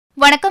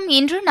வணக்கம்.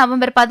 இன்று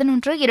November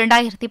 11,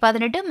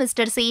 2018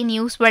 மிஸ்டர்.செ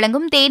news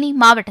வழங்கும் தேனி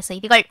மாவட்ட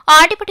செய்திகள்.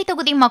 ஆண்டிப்பட்டி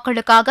தொகுதி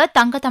மக்களுக்காக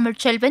தங்க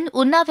தமிழ்ச்செல்வன்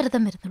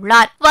உண்ணாவிரதம்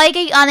இருந்துள்ளார்.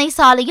 வைகை அணை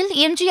சாலையில்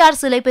எம்ஜிஆர்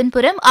சிலை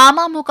பின்புறம்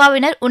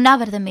அமமுகவினர்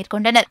உண்ணாவிரதம்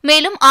மேற்கொண்டனர்.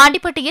 மேலும்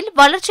ஆண்டிப்பட்டியில்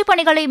வளர்ச்சிப்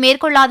பணிகளை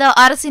மேற்கொள்ளாத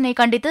அரசினை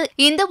கண்டித்து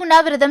இந்த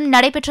உண்ணாவிரதம்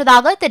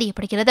நடைபெற்றதாக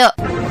தெரியப்படுகிறது.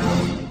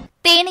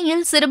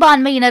 தேனியில்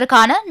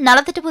சிறுபான்மையினருக்கான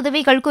நலத்திட்ட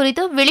உதவிகள்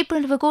குறித்து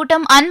விழிப்புணர்வு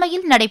கூட்டம்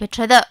அண்மையில்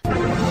நடைபெற்றது.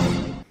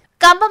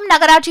 கம்பம்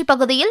நகராட்சி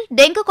பகுதியில்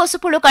டெங்கு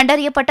கொசுப்புழு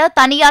கண்டறியப்பட்ட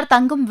தனியார்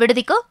தங்கும்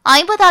விடுதிக்கு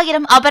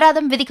 50,000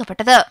 அபராதம்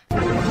விதிக்கப்பட்டது.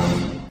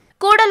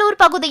 கூடலூர்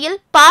பகுதியில்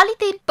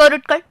பாலித்தீன்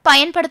பொருட்கள்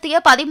பயன்படுத்திய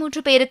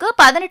 13 பேருக்கு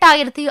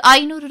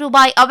 18,500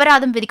 ரூபாய்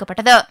அபராதம்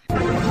விதிக்கப்பட்டது.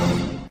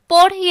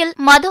 போடியில்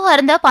மது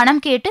அருந்த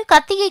பணம் கேட்டு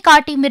கத்தியை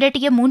காட்டி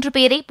மிரட்டிய 3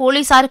 பேரை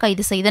போலீசார்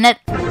கைது செய்தனர்.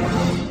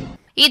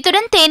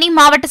 இத்துடன் தேனி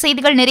மாவட்ட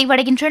செய்திகள்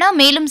நிறைவடைகின்றன.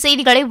 மேலும்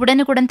செய்திகளை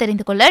உடனுக்குடன்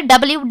தெரிந்து கொள்ள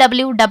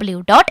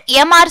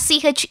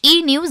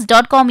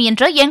www.MrCheNews.com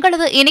என்ற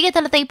எங்களது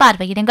இணையதளத்தை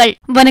பார்வையிடுங்கள்.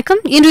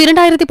 வணக்கம். இன்று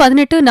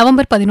 2018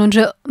 நவம்பர்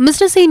 11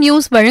 மிஸ்டர்.செ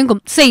நியூஸ்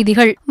வழங்கும்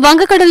செய்திகள்.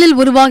 வங்கக்கடலில்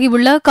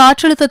உருவாகியுள்ள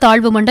காற்றழுத்த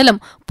தாழ்வு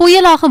மண்டலம்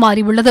புயலாக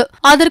மாறியுள்ளது.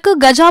 அதற்கு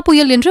கஜா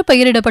புயல் என்று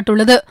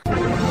பெயரிடப்பட்டுள்ளது.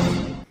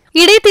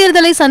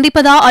 இடைத்தேர்தலை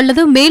சந்திப்பதா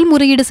அல்லது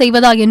மேல்முறையீடு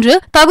செய்வதா என்று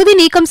தகுதி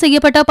நீக்கம்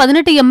செய்யப்பட்ட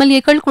 18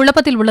 எம்எல்ஏக்கள்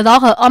குழப்பத்தில்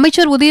உள்ளதாக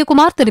அமைச்சர்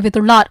உதயகுமார்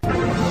தெரிவித்துள்ளார்.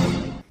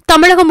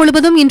 தமிழகம்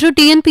முழுவதும் இன்று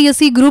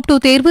டிஎன்பிஎஸ்சி குரூப் 2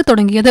 தேர்வு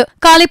தொடங்கியது.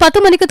 காலை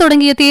 10 மணிக்கு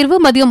தொடங்கிய தேர்வு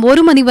மதியம்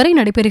 1 மணி வரை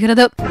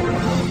நடைபெறுகிறது.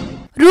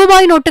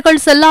 ரூபாய்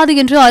நோட்டுகள் செல்லாது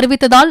என்று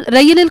அறிவித்ததால்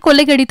ரயிலில்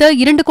கொள்ளையடித்த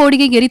 2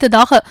 கோடியை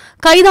எரித்ததாக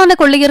கைதான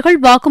கொள்ளையர்கள்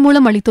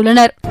வாக்குமூலம்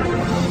அளித்துள்ளனர்.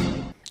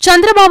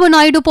 சந்திரபாபு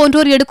நாயுடு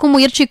போன்றோர் எடுக்கும்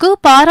முயற்சிக்கு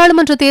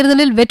பாராளுமன்ற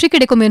தேர்தலில் வெற்றி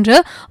கிடைக்கும் என்று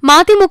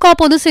மதிமுக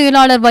பொதுச்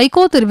செயலாளர்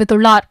வைகோ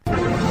தெரிவித்துள்ளார்.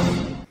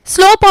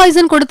 ஸ்லோ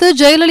பாய்சன் கொடுத்து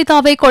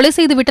ஜெயலலிதாவை கொலை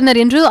செய்துவிட்டனர்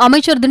என்று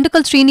அமைச்சர்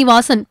திண்டுக்கல்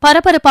ஸ்ரீனிவாசன்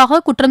பரபரப்பாக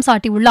குற்றம்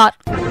சாட்டியுள்ளார்.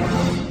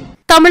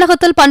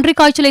 தமிழகத்தில் பன்றிக்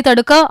காய்ச்சலை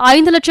தடுக்க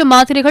 5 லட்சம்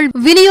மாத்திரைகள்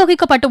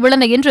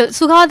விநியோகிக்கப்பட்டுள்ளன என்று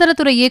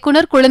சுகாதாரத்துறை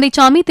இயக்குநர்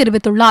குழந்தைசாமி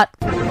தெரிவித்துள்ளார்.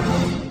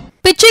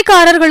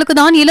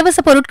 பிச்சைக்காரர்களுக்குதான் இலவச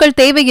பொருட்கள்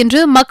தேவை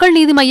என்று மக்கள்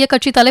நீதி மய்ய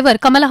கட்சித்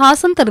தலைவர்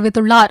கமலஹாசன்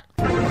தெரிவித்துள்ளார்.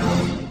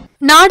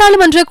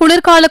 நாடாளுமன்ற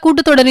குளிர்கால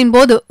கூட்டத்தொடரின்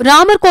போது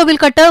ராமர்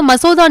கோவில் கட்ட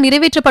மசோதா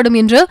நிறைவேற்றப்படும்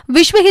என்று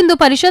விஸ்வ இந்து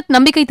பரிஷத்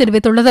நம்பிக்கை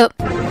தெரிவித்துள்ளது.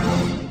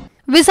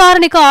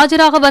 விசாரணைக்கு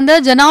ஆஜராக வந்த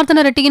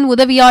ஜனார்தன ரெட்டியின்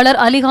உதவியாளர்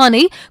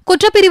அலிகானை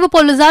குற்றப்பிரிவு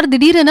போலீசார்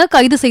திடீரென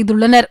கைது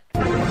செய்துள்ளனர்.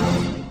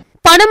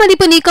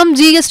 பணமதிப்பு நீக்கம்,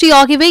 ஜிஎஸ்டி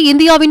ஆகியவை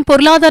இந்தியாவின்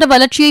பொருளாதார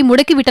வளர்ச்சியை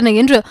முடக்கிவிட்டன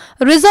என்று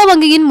ரிசர்வ்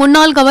வங்கியின்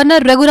முன்னாள்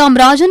கவர்னர் ரகுராம்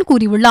ராஜன்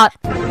கூறியுள்ளார்.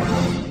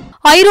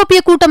 ஐரோப்பிய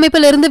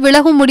கூட்டமைப்பிலிருந்து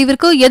விலகும்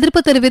முடிவிற்கு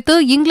எதிர்ப்பு தெரிவித்து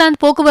இங்கிலாந்து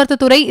போக்குவரத்து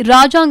துறை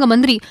ராஜாங்க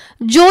மந்திரி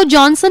ஜோ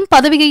ஜான்சன்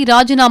பதவியை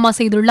ராஜினாமா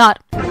செய்துள்ளார்.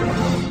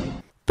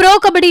 புரோ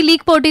கபடி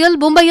லீக் போட்டியில்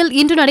மும்பையில்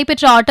இன்று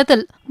நடைபெற்ற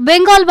ஆட்டத்தில்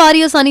பெங்கால்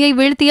வாரியர்ஸ் அணியை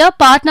வீழ்த்திய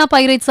பாட்னா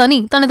பைரேட்ஸ் அணி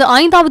தனது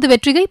 5வது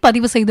வெற்றியை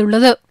பதிவு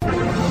செய்துள்ளது.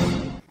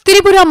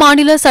 திரிபுரா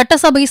மாநில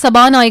சட்டசபை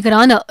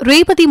சபாநாயகரான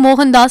ரேபதி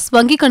மோகன்தாஸ்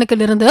வங்கிக்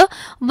கணக்கிலிருந்து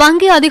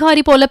வங்கி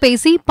அதிகாரி போல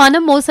பேசி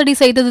பணம் மோசடி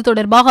செய்தது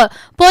தொடர்பாக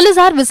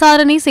போலீசார்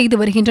விசாரணை செய்து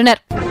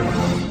வருகின்றனர்.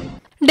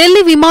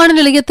 டெல்லி விமான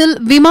நிலையத்தில்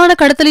விமான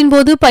கடத்தலின்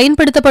போது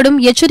பயன்படுத்தப்படும்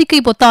எச்சரிக்கை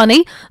பொத்தானை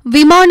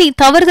விமானி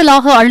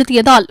தவறுதலாக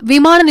அழுத்தியதால்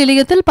விமான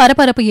நிலையத்தில்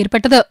பரபரப்பு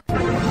ஏற்பட்டது.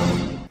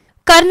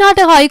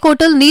 கர்நாடக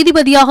ஐகோர்ட்டில்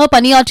நீதிபதியாக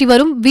பணியாற்றி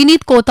வரும்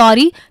வினீத்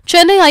கோத்தாரி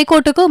சென்னை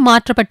ஐகோர்ட்டுக்கு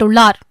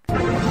மாற்றப்பட்டுள்ளார்.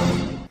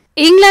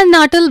 இங்கிலாந்து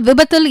நாட்டில்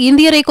விபத்தில்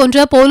இந்தியரை கொன்ற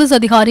போலீஸ்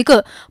அதிகாரிக்கு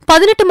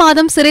 18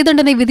 மாதம் சிறை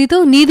தண்டனை விதித்து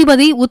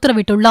நீதிபதி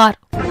உத்தரவிட்டுள்ளார்.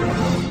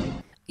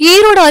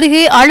 ஈரோடு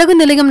அருகே அழகு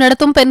நிலையம்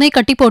நடத்தும் பெண்ணை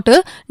கட்டிப்போட்டு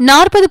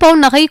 40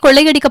 பவுண்ட் நகை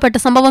கொள்ளையடிக்கப்பட்ட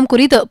சம்பவம்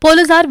குறித்து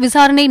போலீசார்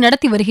விசாரணை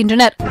நடத்தி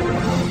வருகின்றனர்.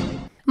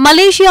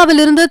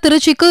 மலேசியாவிலிருந்து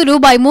திருச்சிக்கு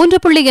ரூபாய்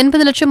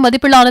 3.80 லட்சம்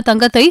மதிப்பிலான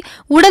தங்கத்தை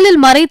உடலில்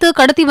மறைத்து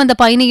கடத்தி வந்த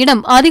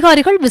பயணியிடம்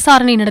அதிகாரிகள்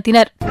விசாரணை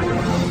நடத்தினர்.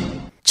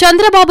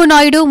 சந்திரபாபு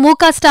நாயுடு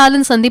மு.க.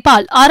 ஸ்டாலின்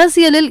சந்திப்பால்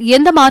அரசியலில்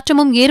எந்த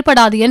மாற்றமும்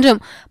ஏற்படாது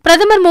என்றும்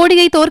பிரதமர்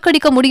மோடியை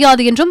தோற்கடிக்க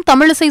முடியாது என்றும்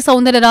தமிழிசை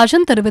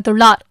சவுந்தரராஜன்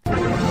தெரிவித்துள்ளார்.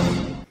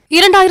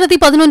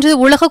 2011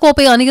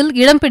 உலகக்கோப்பை அணியில்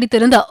இடம்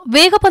பிடித்திருந்த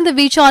வேகப்பந்து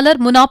வீச்சாளர்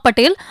முனாப்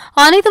பட்டேல்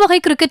அனைத்து வகை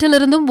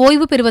கிரிக்கெட்டிலிருந்தும்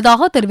ஓய்வு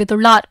பெறுவதாக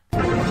தெரிவித்துள்ளார்.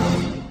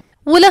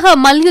 உலக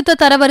மல்யுத்த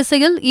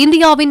தரவரிசையில்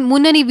இந்தியாவின்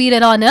முன்னணி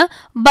வீரரான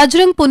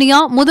பஜ்ரங் புனியா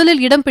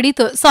முதலில் இடம்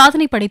பிடித்து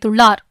சாதனை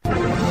படைத்துள்ளார்.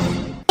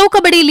 புரோ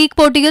கபடி லீக்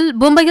போட்டியில்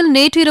மும்பையில்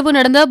நேற்றிரவு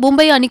நடந்த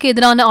மும்பை அணிக்கு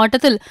எதிரான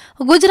ஆட்டத்தில்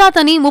குஜராத்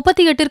அணி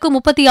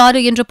 38-36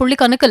 என்ற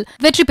புள்ளிக்கணக்கில்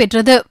வெற்றி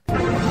பெற்றது.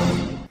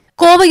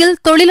 கோவையில்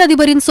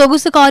தொழிலதிபரின்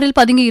சொகுசு காரில்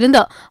பதுங்கியிருந்த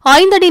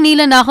 5 அடி நீள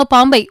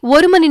நாகப்பாம்பை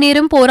 1 மணி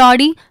நேரம்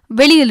போராடி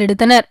வெளியில்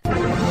எடுத்தனர்.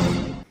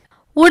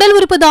 உடல்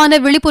உறுப்பு தான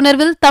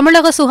விழிப்புணர்வில்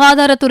தமிழக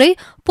சுகாதாரத்துறை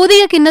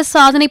புதிய கின்னஸ்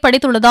சாதனை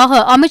படைத்துள்ளதாக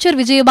அமைச்சர்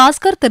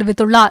விஜயபாஸ்கர்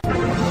தெரிவித்துள்ளார்.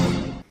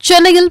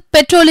 சென்னையில்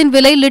பெட்ரோலின்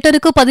விலை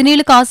லிட்டருக்கு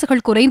 17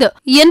 காசுகள் குறைந்து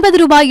 80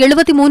 ரூபாய்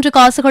 73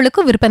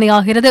 காசுகளுக்கு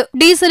விற்பனையாகிறது.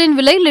 டீசலின்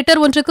விலை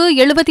லிட்டர் ஒன்றுக்கு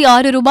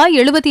 76 ரூபாய்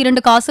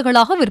 72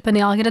 காசுகளாக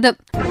விற்பனையாகிறது.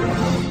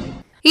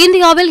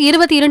 இந்தியாவில்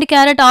 22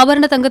 கேரட்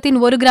ஆபரண தங்கத்தின்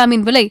 1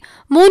 கிராமின் விலை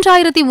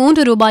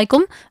 3003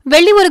 ரூபாய்க்கும்,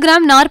 வெள்ளி 1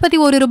 கிராம்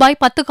 41 ரூபாய்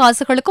 10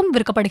 காசுகளுக்கும்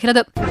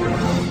விற்கப்படுகிறது.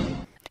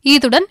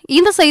 இத்துடன்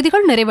இந்த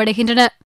செய்திகள் நிறைவடைகின்றன.